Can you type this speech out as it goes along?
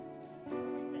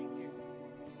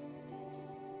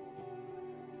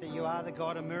that you are the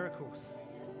God of miracles.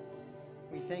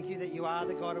 We thank you that you are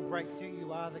the God of breakthrough.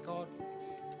 You are the God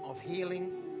of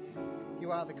healing.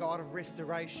 You are the God of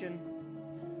restoration.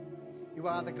 You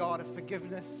are the God of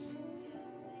forgiveness.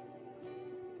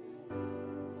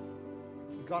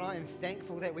 God, I am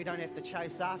thankful that we don't have to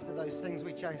chase after those things.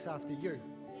 We chase after you,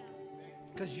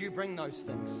 because you bring those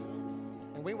things.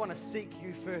 And we want to seek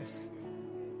you first.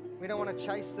 We don't want to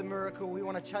chase the miracle. We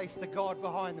want to chase the God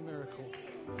behind the miracle.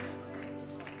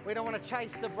 We don't want to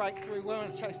chase the breakthrough. We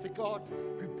want to chase the God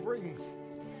who brings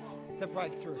the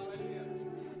breakthrough.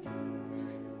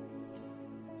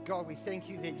 God, we thank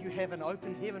you that you have an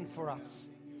open heaven for us.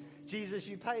 Jesus,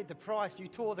 you paid the price. You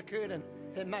tore the curtain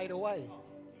and made a way.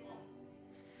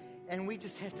 And we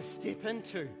just have to step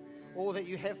into all that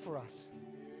you have for us.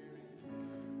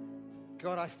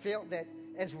 God, I felt that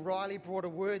as Riley brought a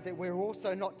word, that we're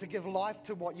also not to give life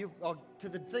to to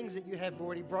the things that you have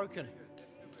already broken.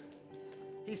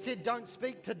 He said, don't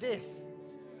speak to death,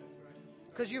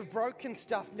 because you've broken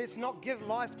stuff. Let's not give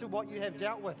life to what you have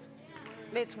dealt with.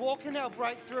 Let's walk in our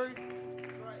breakthrough.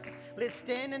 Let's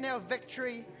stand in our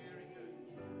victory,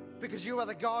 because you are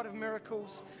the God of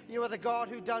miracles. You are the God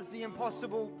who does the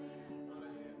impossible.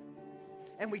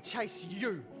 And we chase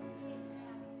you.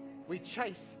 We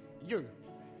chase you.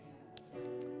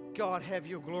 God, have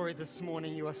your glory this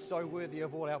morning. You are so worthy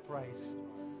of all our praise.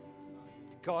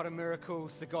 The God of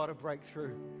miracles, the God of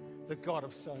breakthrough, the God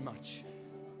of so much.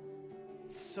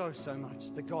 So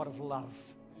much. The God of love.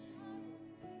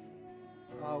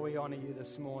 Oh, we honor you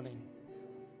this morning.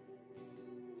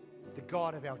 The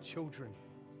God of our children.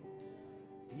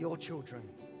 Your children.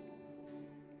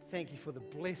 Thank you for the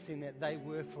blessing that they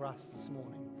were for us this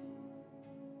morning.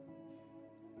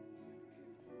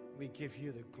 We give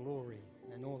you the glory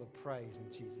and all the praise in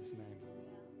Jesus' name.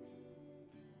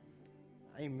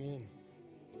 Amen.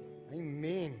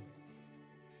 Amen.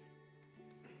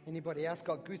 Anybody else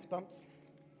got goosebumps?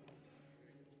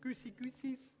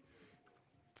 Goosies.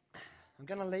 I'm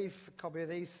going to leave a copy of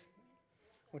these,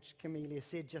 which Camelia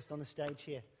said, just on the stage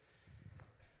here.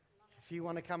 If you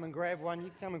want to come and grab one, you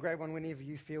can come and grab one whenever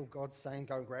you feel God's saying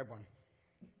go grab one.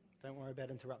 Don't worry about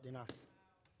interrupting us.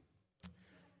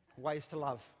 Ways to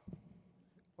love.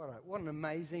 What an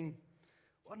amazing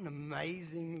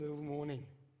little morning.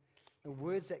 The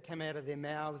words that come out of their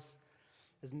mouths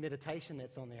is meditation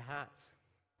that's on their hearts.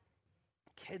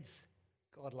 Kids,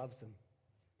 God loves them.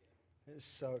 It's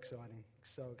so exciting,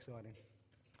 so exciting.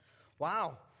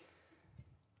 Wow.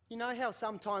 You know how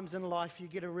sometimes in life you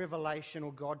get a revelation,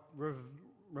 or God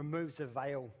removes a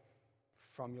veil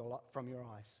from your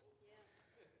eyes?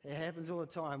 It happens all the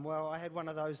time. Well, I had one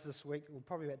of those this week,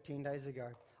 probably about 10 days ago.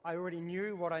 I already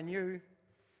knew what I knew,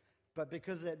 but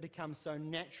because it becomes so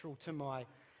natural to my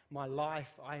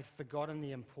life, I had forgotten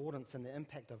the importance and the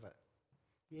impact of it.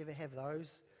 You ever have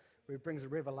those where it brings a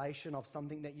revelation of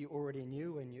something that you already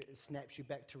knew and it snaps you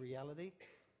back to reality?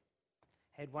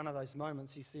 Had one of those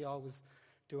moments. You see, I was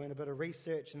doing a bit of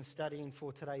research and studying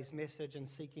for today's message and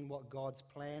seeking what God's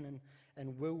plan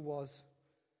and will was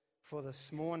for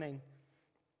this morning.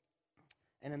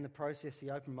 And in the process, he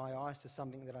opened my eyes to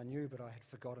something that I knew, but I had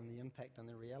forgotten the impact and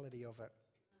the reality of it.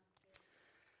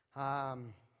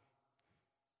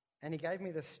 And he gave me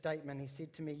this statement. He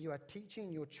said to me, you are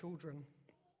teaching your children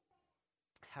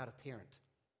how to parent.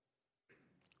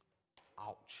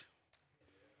 Ouch.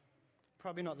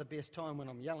 Probably not the best time when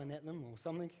I'm yelling at them or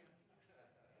something.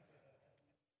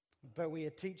 But we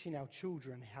are teaching our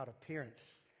children how to parent.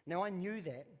 Now, I knew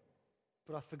that,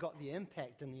 but I forgot the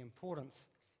impact and the importance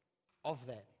of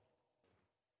that.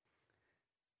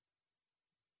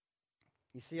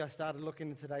 You see, I started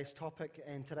looking at today's topic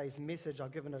and today's message.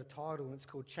 I've given it a title, and it's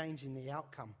called Changing the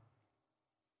Outcome.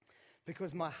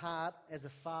 Because my heart as a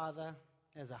father,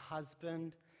 as a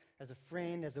husband, as a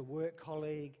friend, as a work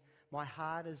colleague, my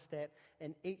heart is that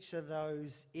in each of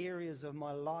those areas of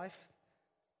my life,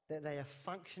 that they are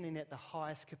functioning at the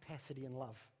highest capacity in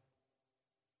love.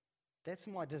 That's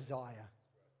my desire.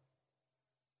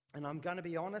 And I'm going to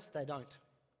be honest, they don't.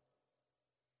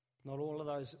 Not all of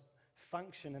those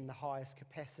function in the highest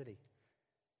capacity.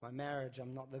 My marriage,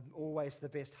 I'm not always the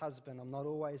best husband. I'm not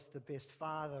always the best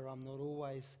father. I'm not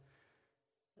always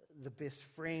the best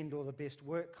friend or the best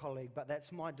work colleague. But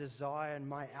that's my desire, and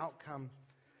my outcome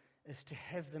is to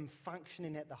have them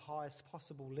functioning at the highest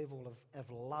possible level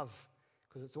of love,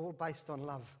 because it's all based on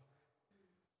love.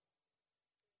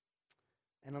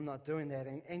 And I'm not doing that.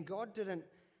 And God didn't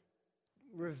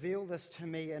reveal this to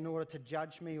me in order to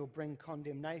judge me or bring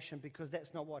condemnation, because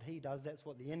that's not what he does. That's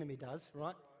what the enemy does,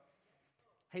 right?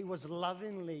 He was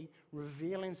lovingly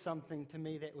revealing something to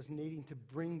me that was needing to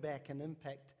bring back an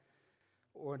impact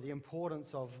or the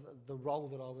importance of the role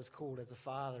that I was called as a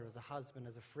father, as a husband,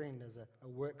 as a friend, as a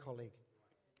work colleague.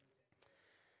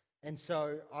 And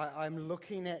so I'm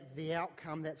looking at the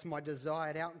outcome, that's my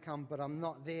desired outcome, but I'm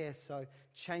not there. So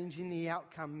changing the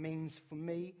outcome means for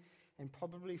me, and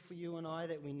probably for you and I,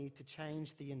 that we need to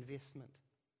change the investment.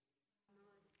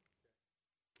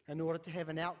 In order to have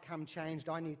an outcome changed,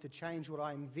 I need to change what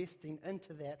I'm investing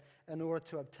into that in order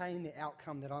to obtain the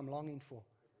outcome that I'm longing for.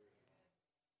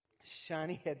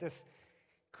 Shani had this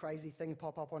crazy thing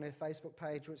pop up on her Facebook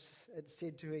page, which it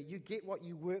said to her, "You get what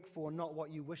you work for, not what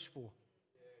you wish for."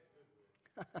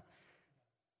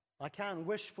 I can't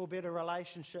wish for better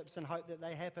relationships and hope that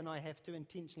they happen. I have to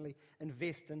intentionally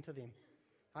invest into them.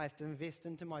 I have to invest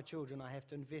into my children. I have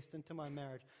to invest into my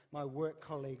marriage, my work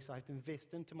colleagues. I have to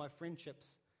invest into my friendships.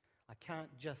 I can't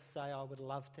just say I would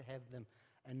love to have them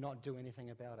and not do anything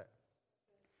about it.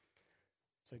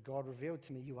 So God revealed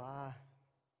to me, you are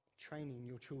training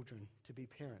your children to be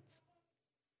parents.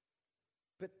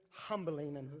 But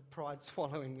humbling and pride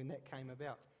swallowing when that came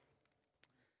about.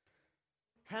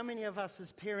 How many of us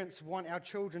as parents want our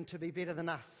children to be better than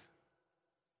us?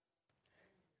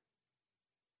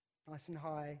 Nice and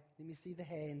high. Let me see the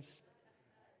hands.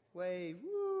 Wave.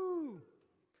 Woo.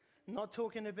 Not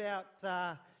talking about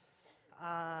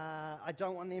I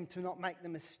don't want them to not make the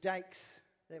mistakes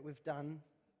that we've done.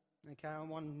 Okay,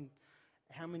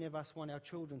 how many of us want our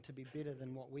children to be better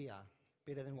than what we are?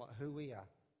 Better than who we are?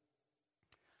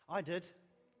 I did,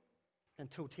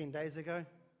 until 10 days ago.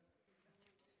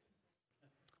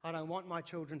 I don't want my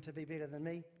children to be better than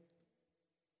me.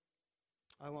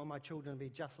 I want my children to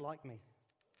be just like me.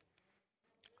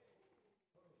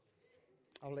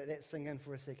 I'll let that sink in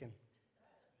for a second.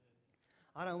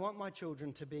 I don't want my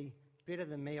children to be better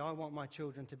than me. I want my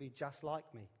children to be just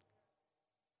like me.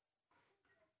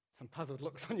 Some puzzled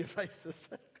looks on your faces.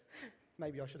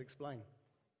 Maybe I should explain.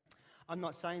 I'm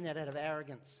not saying that out of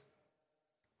arrogance.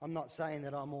 I'm not saying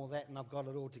that I'm all that and I've got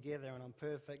it all together and I'm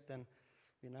perfect and,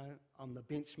 I'm the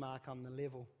benchmark, I'm the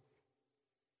level.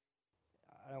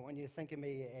 I don't want you to think of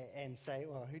me and say,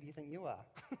 well, who do you think you are?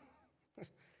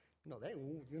 Not that,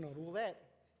 you're not all that.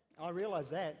 I realize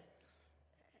that.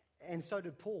 And so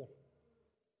did Paul.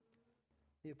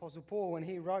 The Apostle Paul, when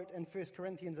he wrote in 1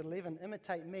 Corinthians 11,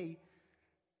 imitate me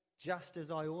just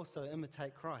as I also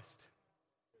imitate Christ.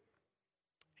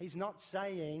 He's not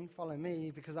saying, follow me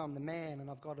because I'm the man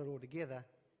and I've got it all together.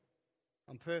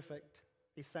 I'm perfect.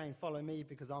 He's saying, follow me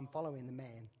because I'm following the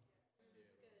man.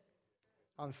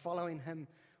 I'm following him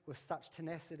with such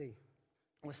tenacity,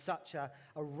 with such a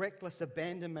reckless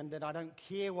abandonment that I don't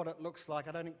care what it looks like.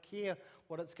 I don't care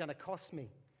what it's going to cost me.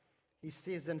 He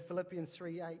says in Philippians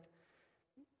 3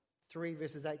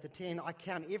 verses 8 to 10, I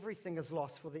count everything as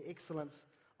loss for the excellence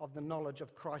of the knowledge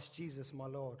of Christ Jesus, my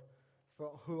Lord,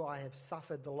 for who I have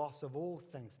suffered the loss of all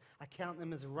things. I count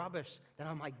them as rubbish, that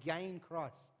I might gain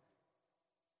Christ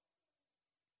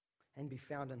and be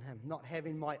found in him, not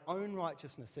having my own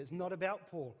righteousness. It's not about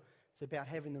Paul. It's about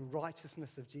having the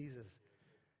righteousness of Jesus.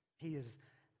 He is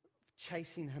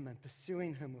chasing him and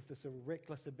pursuing him with this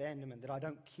reckless abandonment that I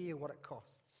don't care what it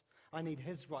costs. I need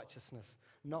his righteousness,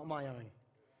 not my own.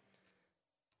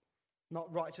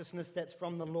 Not righteousness that's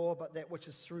from the law, but that which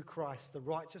is through Christ. The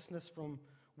righteousness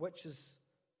which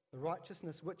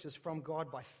is from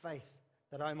God by faith,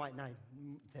 that I might know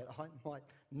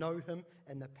him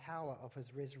and the power of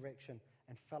his resurrection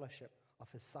and fellowship of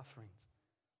his sufferings.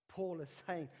 Paul is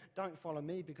saying, don't follow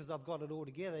me because I've got it all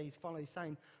together. He's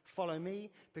saying, follow me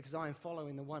because I am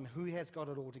following the one who has got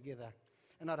it all together.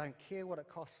 And I don't care what it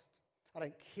costs. I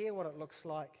don't care what it looks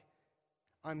like.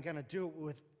 I'm going to do it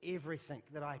with everything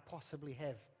that I possibly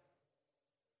have.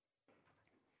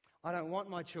 I don't want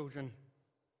my children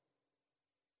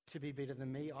to be better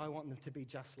than me. I want them to be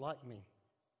just like me.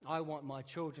 I want my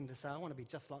children to say, I want to be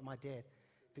just like my dad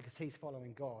because he's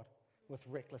following God with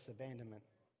reckless abandonment.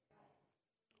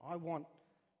 I want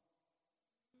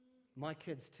my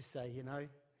kids to say,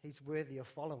 he's worthy of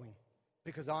following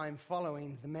because I'm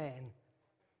following the man.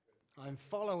 I'm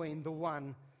following the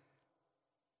one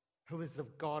who is the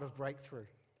God of breakthrough.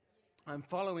 I'm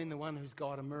following the one who's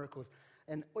God of miracles.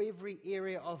 In every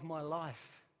area of my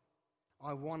life,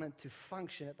 I want it to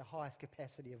function at the highest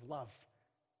capacity of love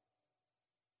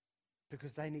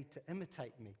because they need to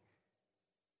imitate me.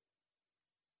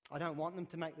 I don't want them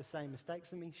to make the same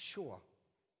mistakes as me, sure.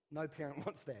 No parent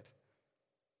wants that.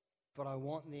 But I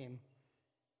want them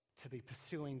to be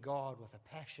pursuing God with a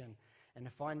passion. And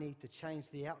if I need to change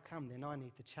the outcome, then I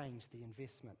need to change the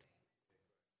investment.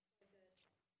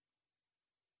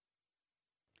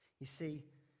 You see,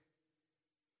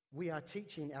 we are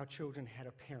teaching our children how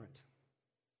to parent.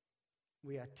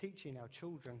 We are teaching our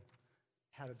children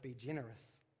how to be generous.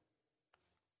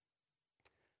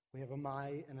 We have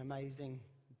an amazing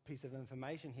piece of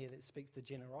information here that speaks to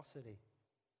generosity.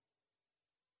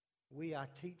 We are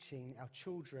teaching our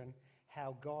children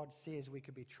how God says we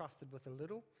can be trusted with a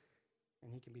little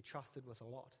and He can be trusted with a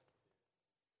lot.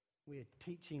 We are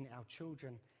teaching our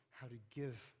children how to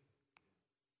give.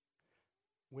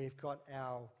 We've got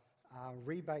our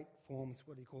rebate forms,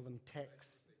 what do you call them,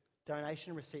 tax,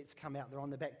 donation receipts come out. They're on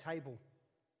the back table.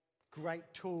 Great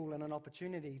tool and an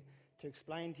opportunity to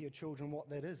explain to your children what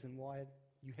that is and why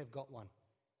you have got one.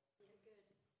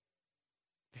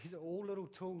 These are all little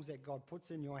tools that God puts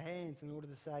in your hands in order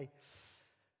to say,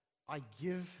 I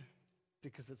give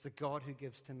because it's a God who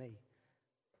gives to me.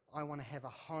 I want to have a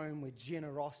home where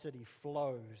generosity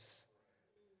flows.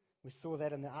 We saw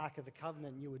that in the Ark of the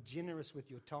Covenant. You were generous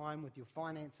with your time, with your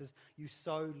finances. You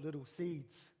sowed little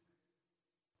seeds.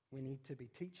 We need to be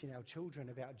teaching our children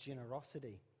about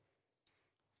generosity.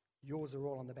 Yours are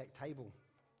all on the back table.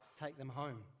 Take them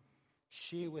home.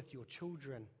 Share with your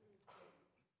children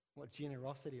what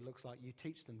generosity looks like. You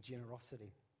teach them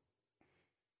generosity.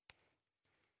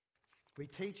 We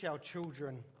teach our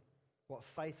children what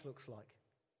faith looks like.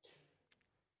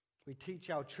 We teach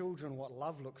our children what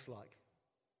love looks like.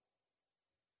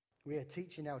 We are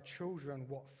teaching our children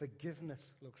what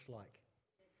forgiveness looks like.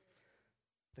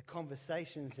 The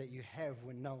conversations that you have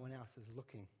when no one else is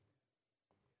looking.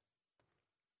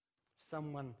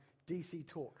 Someone, DC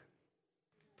Talk,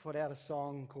 put out a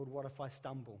song called What If I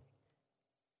Stumble?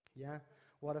 Yeah?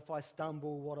 What if I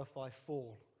stumble? What if I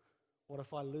fall? What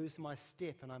if I lose my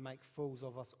step and I make fools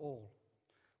of us all?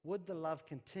 Would the love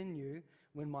continue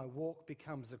when my walk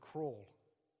becomes a crawl?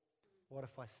 What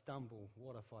if I stumble?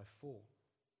 What if I fall?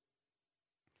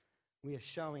 We are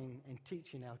showing and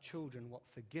teaching our children what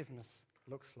forgiveness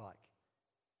looks like.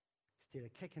 Instead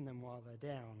of kicking them while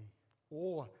they're down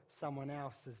or someone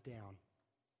else is down,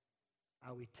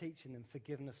 are we teaching them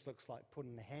forgiveness looks like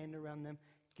putting a hand around them,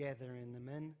 gathering them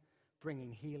in,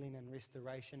 bringing healing and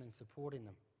restoration and supporting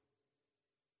them?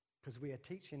 Because we are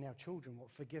teaching our children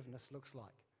what forgiveness looks like.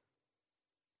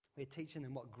 We're teaching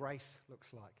them what grace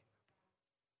looks like.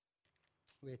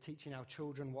 We're teaching our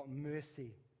children what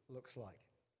mercy looks like.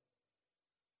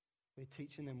 We're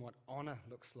teaching them what honor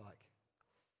looks like.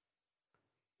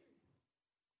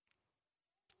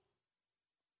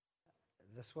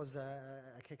 This was a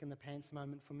kick in the pants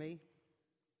moment for me.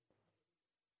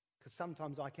 Because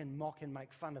sometimes I can mock and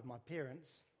make fun of my parents.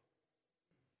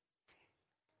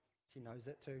 She knows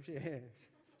that too.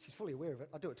 She's fully aware of it.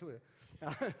 I do it to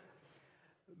her.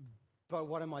 But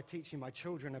what am I teaching my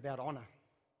children about honor?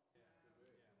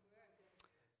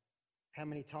 How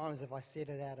many times have I said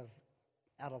it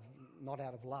not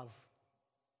out of love?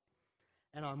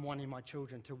 And I'm wanting my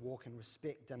children to walk in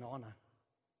respect and honor.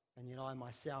 And yet I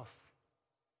myself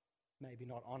maybe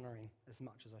not honoring as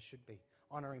much as I should be.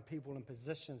 Honoring people in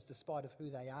positions despite of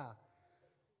who they are.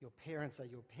 Your parents are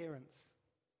your parents.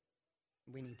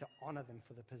 We need to honor them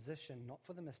for the position, not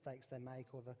for the mistakes they make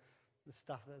or the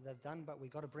stuff that they've done, but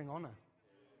we've got to bring honor.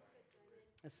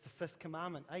 It's the fifth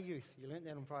commandment. Hey, youth, you learnt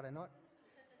that on Friday night?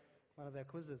 One of our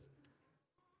quizzes.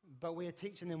 But we're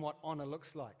teaching them what honor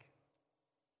looks like.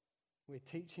 We're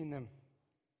teaching them.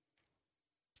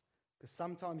 Because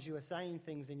sometimes you are saying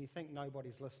things and you think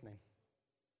nobody's listening.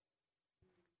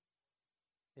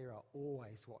 There are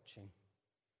always watching.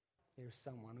 There's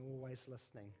someone always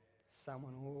listening.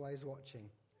 Someone always watching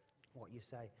what you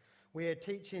say. We are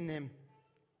teaching them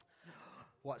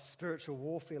what spiritual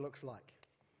warfare looks like.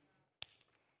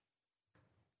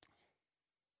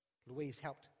 Louise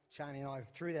helped Shani and I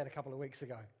through that a couple of weeks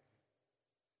ago.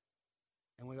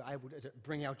 And we were able to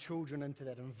bring our children into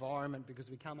that environment because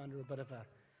we come under a bit of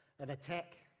an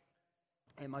attack.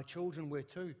 And my children were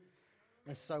too.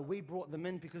 And so we brought them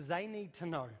in because they need to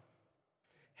know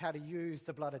how to use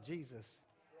the blood of Jesus.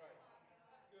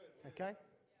 Okay?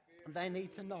 They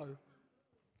need to know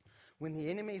when the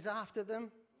enemy's after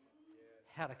them,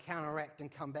 how to counteract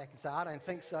and come back and say, I don't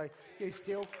think so. You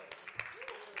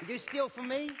steal from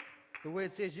me, the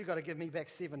word says you've got to give me back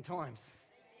 7 times.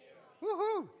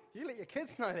 Woohoo! You let your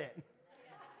kids know that.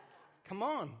 Come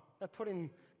on. They're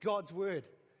putting God's word.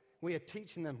 We are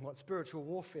teaching them what spiritual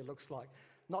warfare looks like.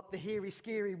 Not the hairy,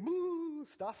 scary woo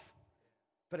stuff,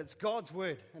 but it's God's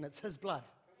word and it's His blood.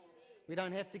 We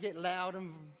don't have to get loud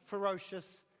and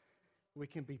ferocious. We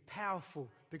can be powerful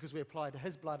because we apply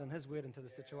His blood and His word into the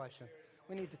situation.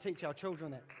 We need to teach our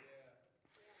children that.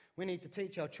 We need to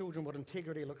teach our children what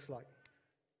integrity looks like.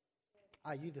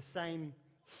 Are you the same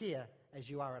here as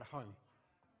you are at home?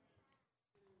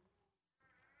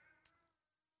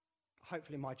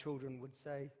 hopefully my children would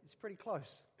say, it's pretty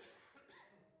close.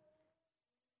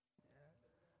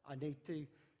 I need to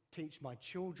teach my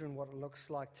children what it looks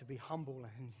like to be humble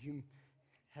and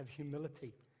have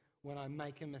humility when I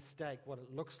make a mistake, what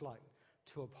it looks like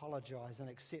to apologize and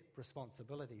accept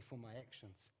responsibility for my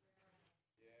actions.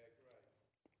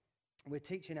 We're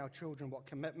teaching our children what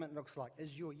commitment looks like.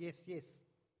 Is your yes, yes?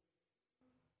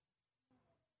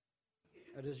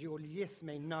 Or does your yes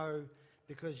mean no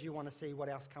because you want to see what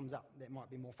else comes up that might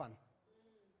be more fun?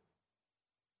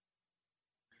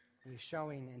 We're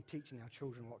showing and teaching our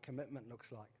children what commitment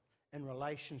looks like in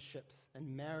relationships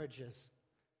and marriages.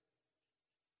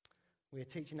 We're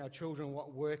teaching our children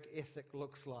what work ethic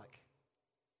looks like.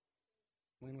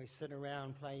 When we sit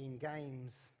around playing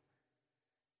games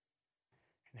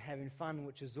and having fun,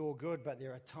 which is all good, but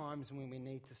there are times when we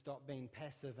need to stop being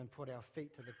passive and put our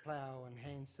feet to the plow and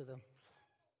hands to the...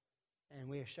 And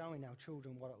we are showing our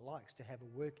children what it likes to have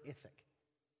a work ethic.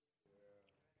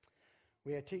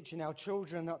 We are teaching our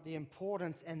children what the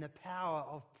importance and the power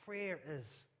of prayer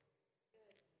is.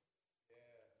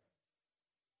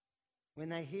 When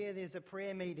they hear there's a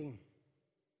prayer meeting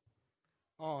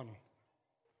on,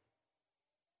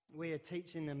 we are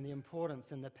teaching them the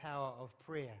importance and the power of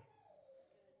prayer.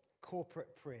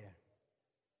 Corporate prayer,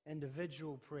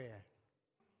 individual prayer,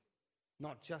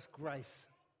 not just grace.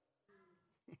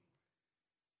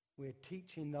 We're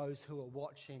teaching those who are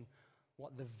watching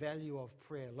what the value of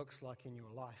prayer looks like in your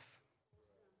life.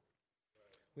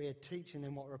 We are teaching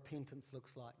them what repentance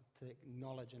looks like, to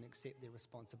acknowledge and accept their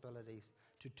responsibilities,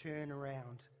 to turn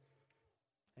around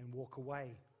and walk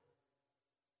away.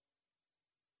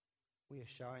 We are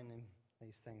showing them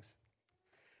these things.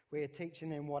 We are teaching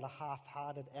them what a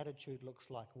half-hearted attitude looks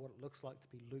like, what it looks like to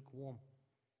be lukewarm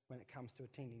when it comes to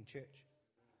attending church.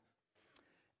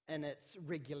 And its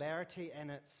regularity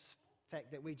and its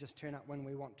fact that we just turn up when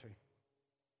we want to.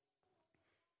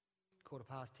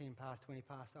 10:15, 10 past, 20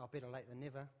 past, oh, better late than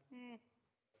never.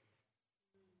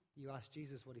 You ask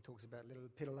Jesus what he talks about,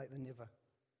 better late than never.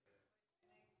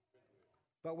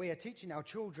 But we are teaching our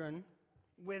children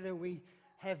whether we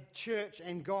have church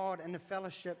and God and the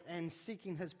fellowship and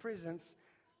seeking his presence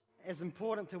as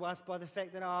important to us by the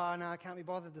fact that, oh, no, I can't be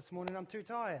bothered this morning, I'm too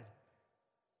tired.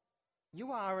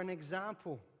 You are an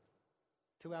example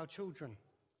to our children.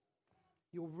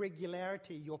 Your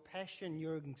regularity, your passion,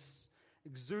 your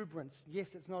exuberance.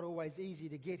 Yes, it's not always easy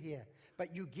to get here,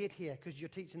 but you get here because you're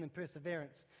teaching them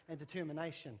perseverance and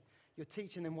determination. You're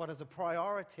teaching them what is a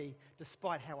priority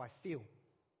despite how I feel.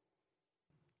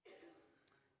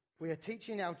 We are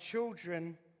teaching our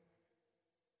children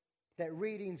that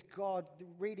reading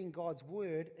God's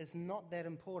word is not that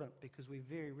important because we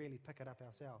very rarely pick it up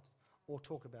ourselves or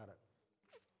talk about it.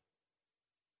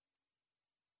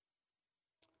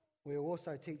 We are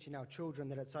also teaching our children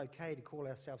that it's okay to call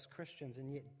ourselves Christians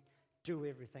and yet do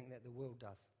everything that the world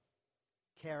does.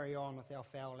 Carry on with our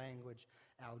foul language,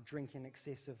 our drinking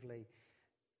excessively,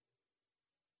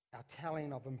 our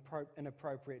telling of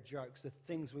inappropriate jokes, the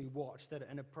things we watch that are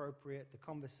inappropriate, the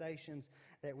conversations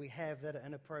that we have that are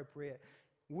inappropriate.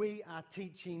 We are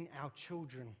teaching our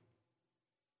children.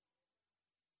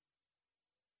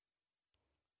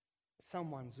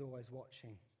 Someone's always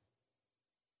watching.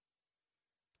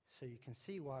 So you can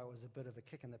see why it was a bit of a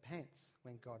kick in the pants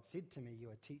when God said to me, you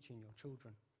are teaching your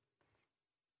children.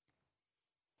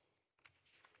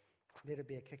 Let it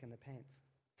be a kick in the pants.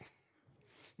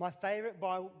 My favorite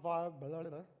Bible,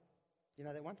 you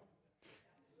know that one? Love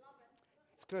it.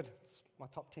 It's good. It's my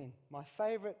top 10. My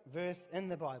favorite verse in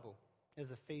the Bible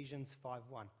is Ephesians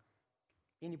 5:1.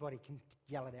 Anybody can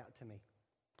yell it out to me.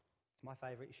 It's my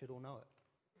favorite. You should all know it.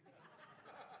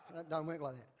 Don't work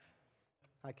like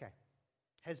that. Okay.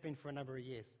 Has been for a number of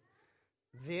years.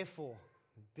 Therefore,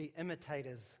 be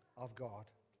imitators of God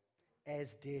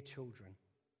as dear children.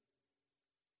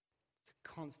 It's a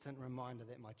constant reminder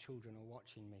that my children are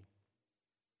watching me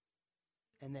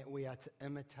and that we are to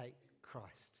imitate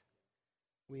Christ.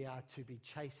 We are to be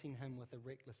chasing him with a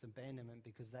reckless abandonment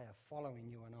because they are following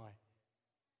you and I.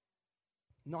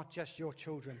 Not just your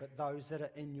children, but those that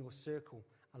are in your circle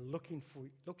are looking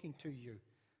to you,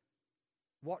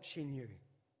 watching you.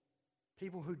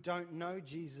 People who don't know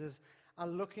Jesus are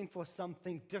looking for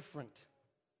something different.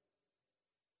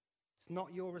 It's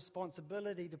not your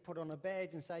responsibility to put on a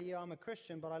badge and say, yeah, I'm a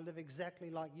Christian, but I live exactly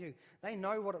like you. They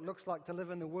know what it looks like to live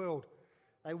in the world.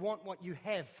 They want what you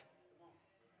have.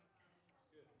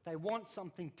 They want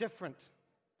something different.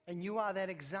 And you are that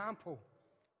example.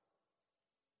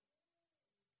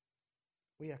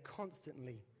 We are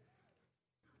constantly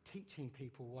teaching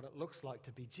people what it looks like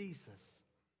to be Jesus.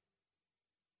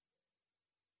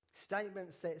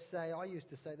 Statements that say, I used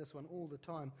to say this one all the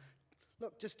time,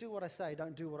 look, just do what I say,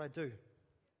 don't do what I do.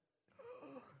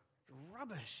 It's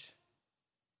rubbish.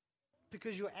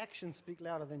 Because your actions speak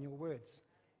louder than your words.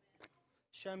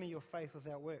 Show me your faith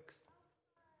without works.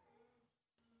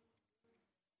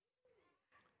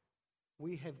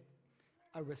 We have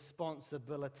a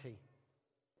responsibility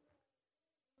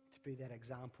to be that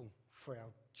example for our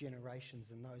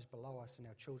generations and those below us and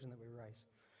our children that we raise.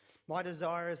 My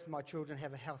desire is my children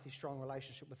have a healthy, strong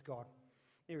relationship with God.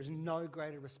 There is no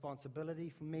greater responsibility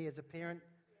for me as a parent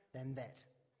than that.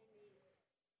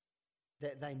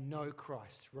 That they know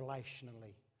Christ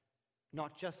relationally,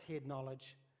 not just head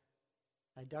knowledge.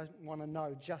 They don't want to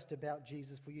know just about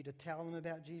Jesus. For you to tell them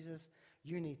about Jesus,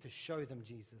 you need to show them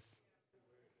Jesus.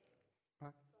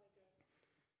 Right?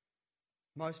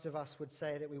 Most of us would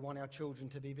say that we want our children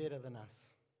to be better than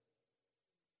us.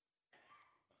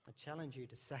 I challenge you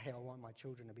to say, I want my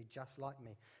children to be just like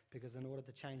me, because in order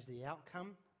to change the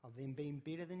outcome of them being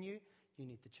better than you, you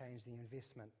need to change the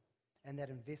investment. And that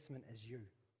investment is you.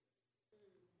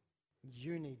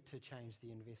 You need to change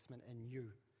the investment in you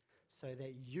so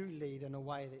that you lead in a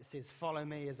way that says, follow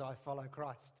me as I follow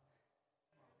Christ.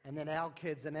 And then our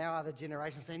kids and our other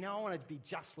generations say, no, I want to be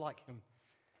just like him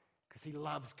because he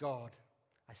loves God.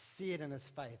 I see it in his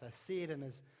faith. I see it in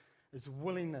his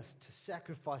willingness to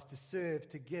sacrifice, to serve,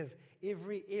 to give.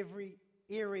 Every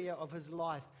area of his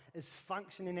life is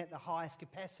functioning at the highest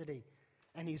capacity.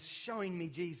 And he's showing me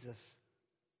Jesus.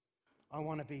 I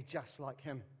want to be just like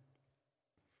him.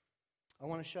 I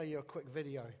want to show you a quick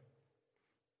video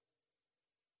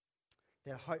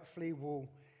that hopefully will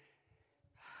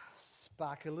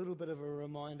spark a little bit of a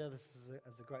reminder. This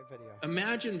is a great video.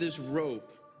 Imagine this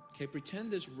rope. Okay,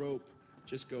 pretend this rope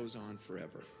just goes on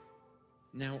forever.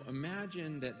 Now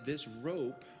imagine that this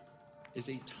rope is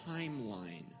a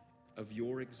timeline of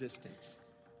your existence.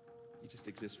 You just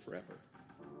exist forever.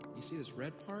 You see this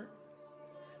red part?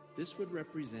 This would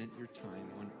represent your time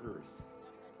on earth.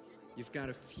 You've got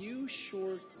a few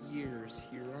short years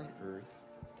here on earth,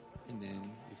 and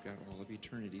then you've got all of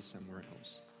eternity somewhere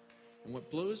else. And what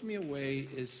blows me away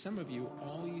is some of you,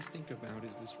 all you think about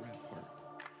is this red part.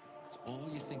 It's all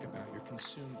you think about. You're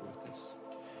consumed with this.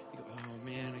 You go, oh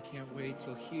man, I can't wait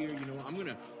till here. You know, I'm going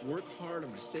to work hard. I'm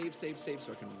going to save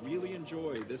so I can really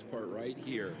enjoy this part right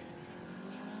here.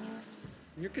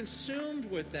 And you're consumed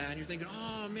with that. And you're thinking,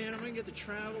 oh man, am I going to get to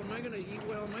travel? Am I going to eat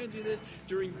well? Am I going to do this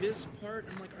during this part?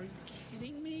 I'm like, are you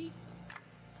kidding me?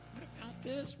 What about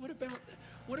this?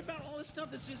 What about all this stuff?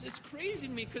 It's crazy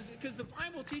to me because the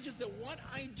Bible teaches that what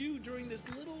I do during this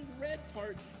little red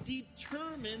part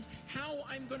determines how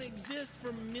I'm going to exist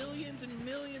for millions and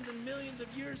millions and millions of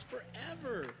years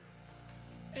forever.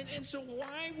 And so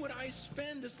why would I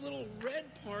spend this little red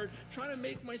part trying to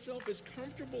make myself as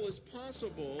comfortable as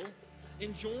possible,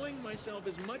 enjoying myself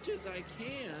as much as I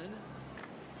can?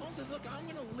 Paul says, look, I'm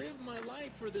going to live my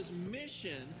life for this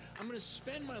mission. I'm going to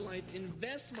spend my life,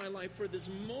 invest my life for this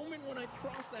moment when I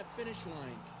cross that finish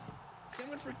line. See, I'm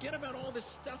going to forget about all this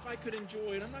stuff I could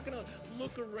enjoy, and I'm not going to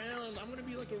look around. I'm going to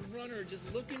be like a runner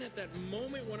just looking at that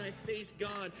moment when I face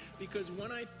God, because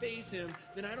when I face him,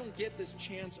 then I don't get this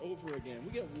chance over again.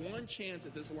 We get one chance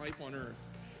at this life on earth,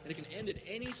 and it can end at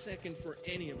any second for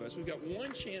any of us. We've got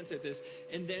one chance at this,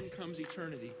 and then comes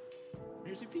eternity.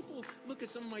 And see, people look at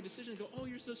some of my decisions and go, oh,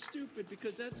 you're so stupid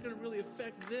because that's going to really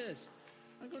affect this.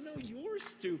 I go, no, you're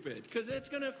stupid because that's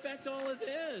going to affect all of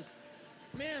this.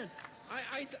 Man,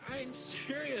 I'm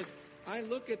serious. I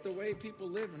look at the way people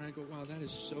live and I go, wow, that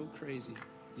is so crazy.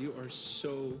 You are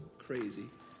so crazy.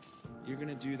 You're going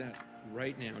to do that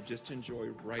right now, just to enjoy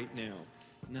right now,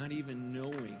 not even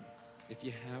knowing if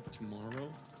you have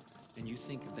tomorrow, and you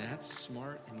think that's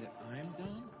smart and that I'm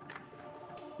dumb.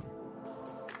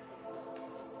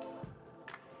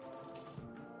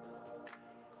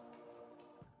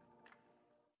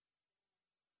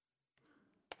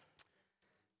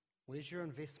 Where's your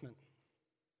investment?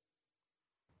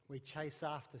 We chase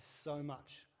after so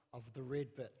much of the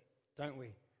red bit, don't we?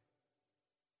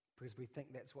 Because we think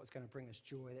that's what's going to bring us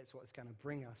joy, that's what's going to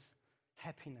bring us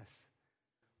happiness,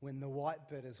 when the white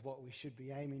bit is what we should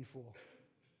be aiming for.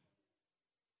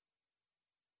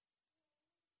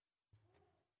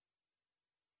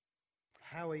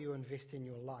 How are you investing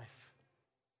your life?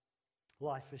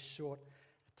 Life is short,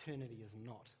 eternity is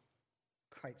not.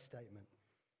 Great statement.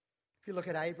 If you look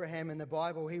at Abraham in the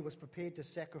Bible, he was prepared to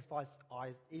sacrifice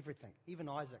everything, even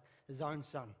Isaac, his own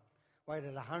son.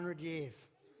 Waited 100 years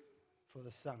for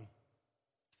the son.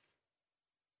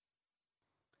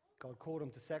 God called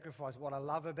him to sacrifice. What I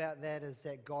love about that is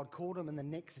that God called him, and the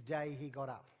next day he got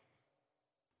up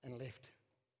and left.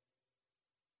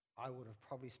 I would have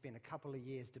probably spent a couple of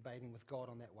years debating with God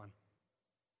on that one.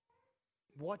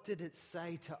 What did it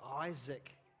say to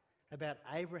Isaac about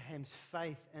Abraham's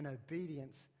faith and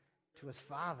obedience to his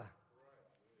father?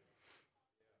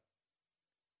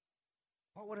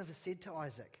 What would it have said to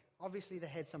Isaac? Obviously, they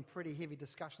had some pretty heavy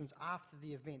discussions after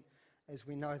the event, as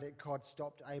we know that God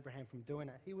stopped Abraham from doing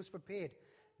it. He was prepared,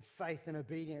 faith and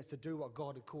obedience, to do what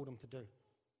God had called him to do.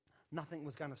 Nothing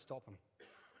was going to stop him.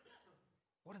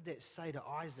 What did that say to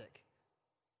Isaac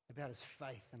about his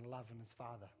faith and love in his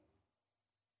father?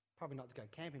 Probably not to go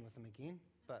camping with him again,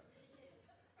 but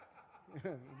a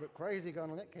bit crazy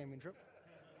going on that camping trip.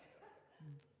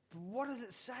 What does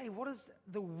it say? What is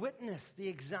the witness, the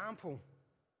example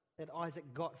that Isaac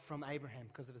got from Abraham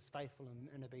because of his faithfulness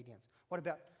and obedience? What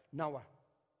about Noah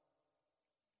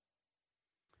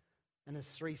and his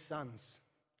 3 sons?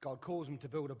 God calls them to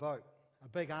build a boat, a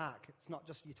big ark. It's not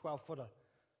just your 12-footer.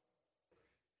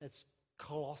 It's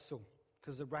colossal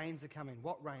because the rains are coming.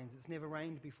 What rains? It's never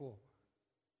rained before.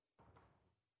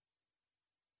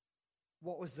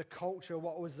 What was the culture?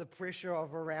 What was the pressure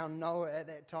of around Noah at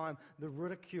that time? The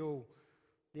ridicule,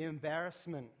 the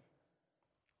embarrassment.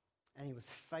 And he was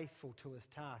faithful to his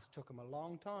task. It took him a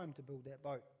long time to build that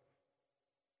boat.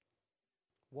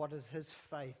 What does his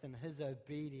faith and his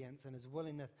obedience and his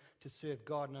willingness to serve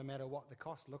God no matter what the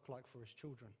cost look like for his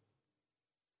children?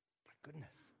 My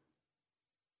goodness.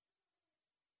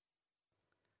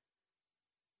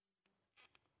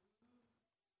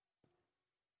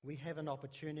 We have an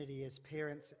opportunity as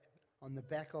parents on the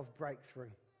back of breakthrough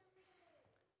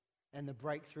and the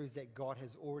breakthroughs that God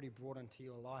has already brought into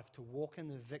your life to walk in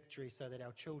the victory so that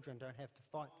our children don't have to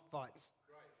fight the fights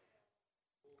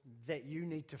that you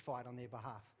need to fight on their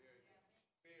behalf.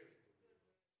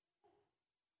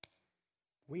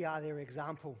 We are their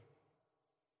example.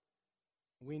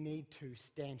 We need to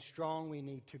stand strong. We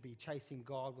need to be chasing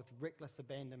God with reckless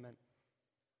abandonment.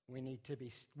 We need to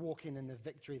be walking in the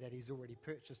victory that He's already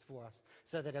purchased for us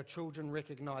so that our children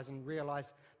recognize and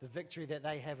realize the victory that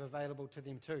they have available to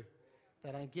them too.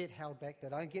 They don't get held back. They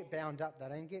don't get bound up. They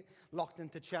don't get locked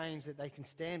into chains, that they can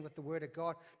stand with the Word of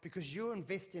God because you're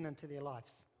investing into their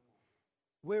lives.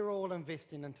 We're all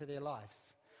investing into their lives.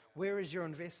 Where is your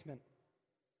investment?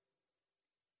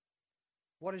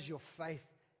 What does your faith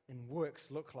and works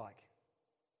look like?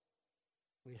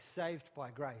 We're saved by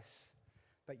grace,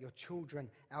 but your children,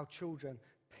 our children,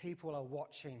 people are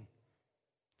watching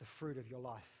the fruit of your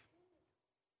life.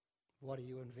 What are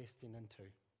you investing into?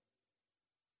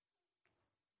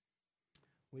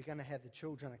 We're going to have the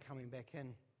children are coming back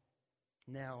in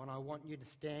now, and I want you to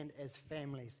stand as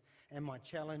families. And my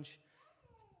challenge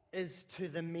is to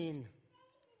the men.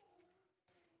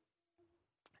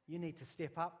 You need to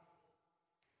step up,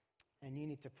 and you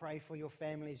need to pray for your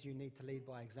families. You need to lead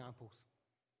by examples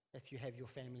if you have your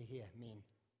family here, men.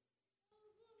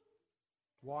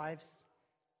 Wives,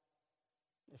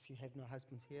 if you have no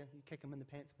husbands here, you kick them in the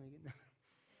pants when you get there.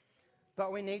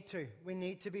 But we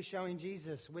need to be showing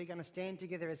Jesus. We're going to stand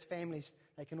together as families.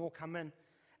 They can all come in,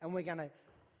 and we're going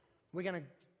to,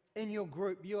 in your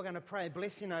group, you're going to pray a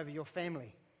blessing over your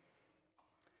family,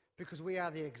 because we are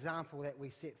the example that we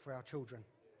set for our children.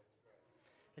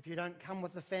 If you don't come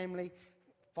with the family,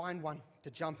 find one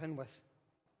to jump in with.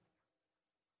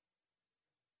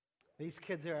 These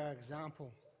kids are our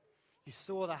example. You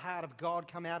saw the heart of God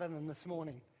come out in them this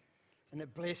morning, and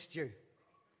it blessed you.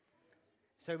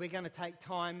 So we're going to take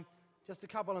time, just a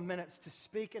couple of minutes, to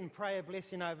speak and pray a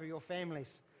blessing over your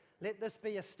families. Let this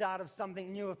be a start of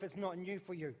something new if it's not new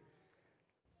for you.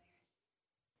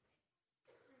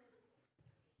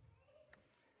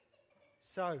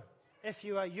 So, if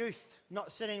you are youth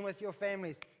not sitting with your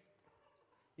families,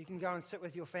 you can go and sit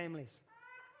with your families.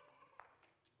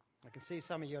 I can see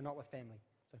some of you are not with family.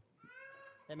 So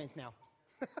that means now.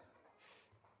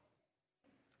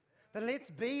 But let's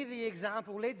be the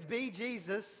example. Let's be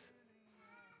Jesus.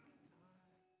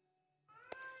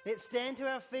 Let's stand to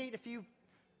our feet. If you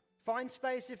find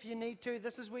space, if you need to,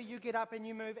 this is where you get up and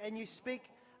you move and you speak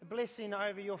a blessing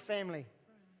over your family.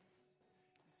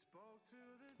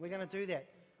 We're going to do that.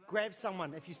 Grab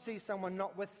someone. If you see someone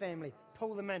not with family,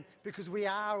 pull them in, because we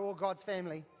are all God's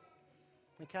family.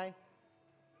 Okay?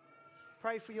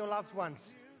 Pray for your loved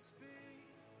ones.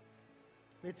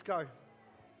 Let's go.